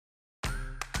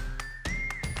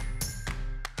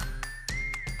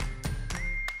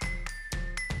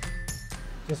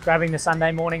Just grabbing the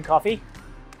Sunday morning coffee.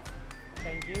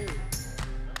 Thank you.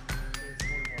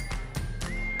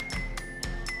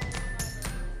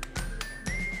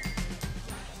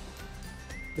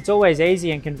 It's always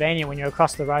easy and convenient when you're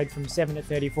across the road from 7 at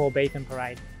 34 Beetham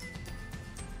Parade.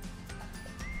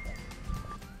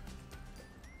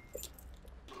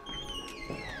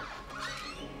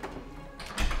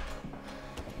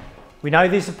 We know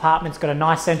this apartment's got a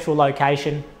nice central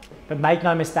location, but make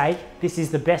no mistake, this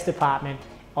is the best apartment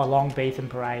along Beetham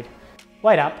Parade.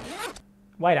 Wait up,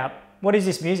 what is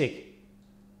this music?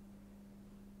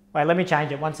 Wait, let me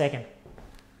change it, 1 second.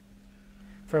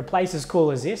 For a place as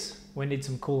cool as this, we need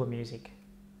some cooler music.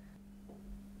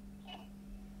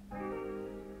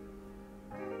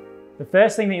 The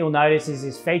first thing that you'll notice is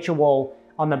this feature wall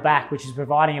on the back, which is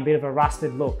providing a bit of a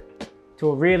rusted look to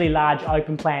a really large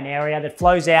open plan area that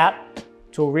flows out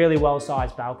to a really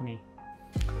well-sized balcony.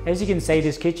 As you can see,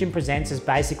 this kitchen presents as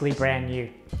basically brand new.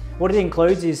 What it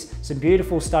includes is some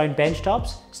beautiful stone bench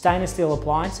tops, stainless steel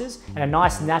appliances, and a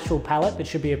nice natural palette that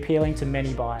should be appealing to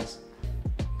many buyers.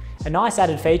 A nice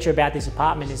added feature about this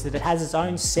apartment is that it has its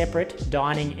own separate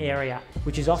dining area,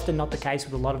 which is often not the case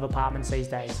with a lot of apartments these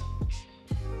days.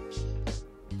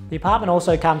 The apartment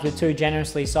also comes with 2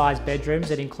 generously sized bedrooms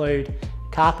that include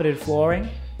carpeted flooring,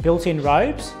 built-in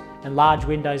robes, and large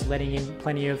windows letting in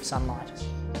plenty of sunlight.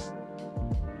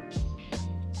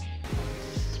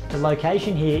 The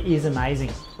location here is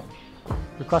amazing.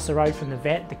 Across the road from the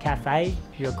vet, the cafe,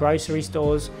 your grocery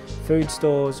stores, food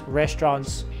stores,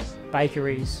 restaurants,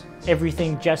 bakeries,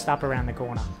 everything just up around the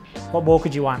corner. What more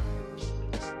could you want?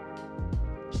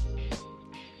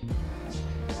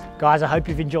 Guys, I hope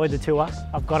you've enjoyed the tour.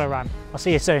 I've got to run. I'll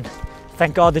see you soon.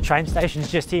 Thank God the train station's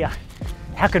just here.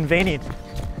 How convenient.